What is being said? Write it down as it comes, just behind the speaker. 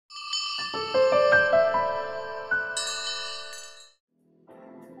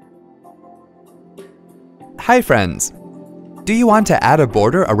Hi friends! Do you want to add a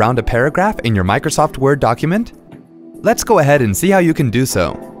border around a paragraph in your Microsoft Word document? Let's go ahead and see how you can do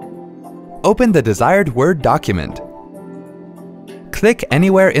so. Open the desired Word document. Click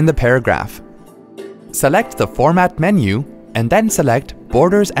anywhere in the paragraph. Select the Format menu and then select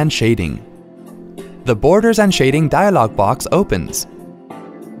Borders and Shading. The Borders and Shading dialog box opens.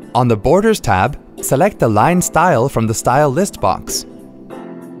 On the Borders tab, select the line style from the Style list box.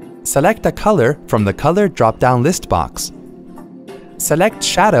 Select a color from the Color drop-down list box. Select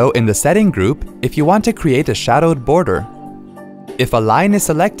Shadow in the Setting group if you want to create a shadowed border. If a line is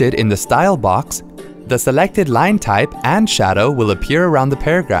selected in the Style box, the selected line type and shadow will appear around the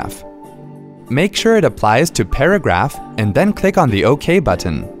paragraph. Make sure it applies to Paragraph and then click on the OK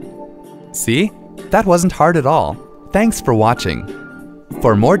button. See? That wasn't hard at all. Thanks for watching.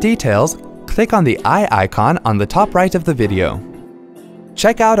 For more details, click on the eye icon on the top right of the video.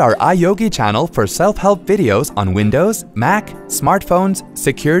 Check out our iYogi channel for self-help videos on Windows, Mac, smartphones,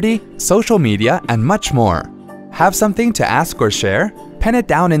 security, social media, and much more. Have something to ask or share? Pen it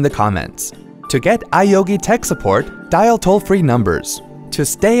down in the comments. To get iYogi tech support, dial toll-free numbers. To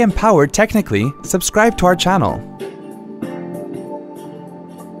stay empowered technically, subscribe to our channel.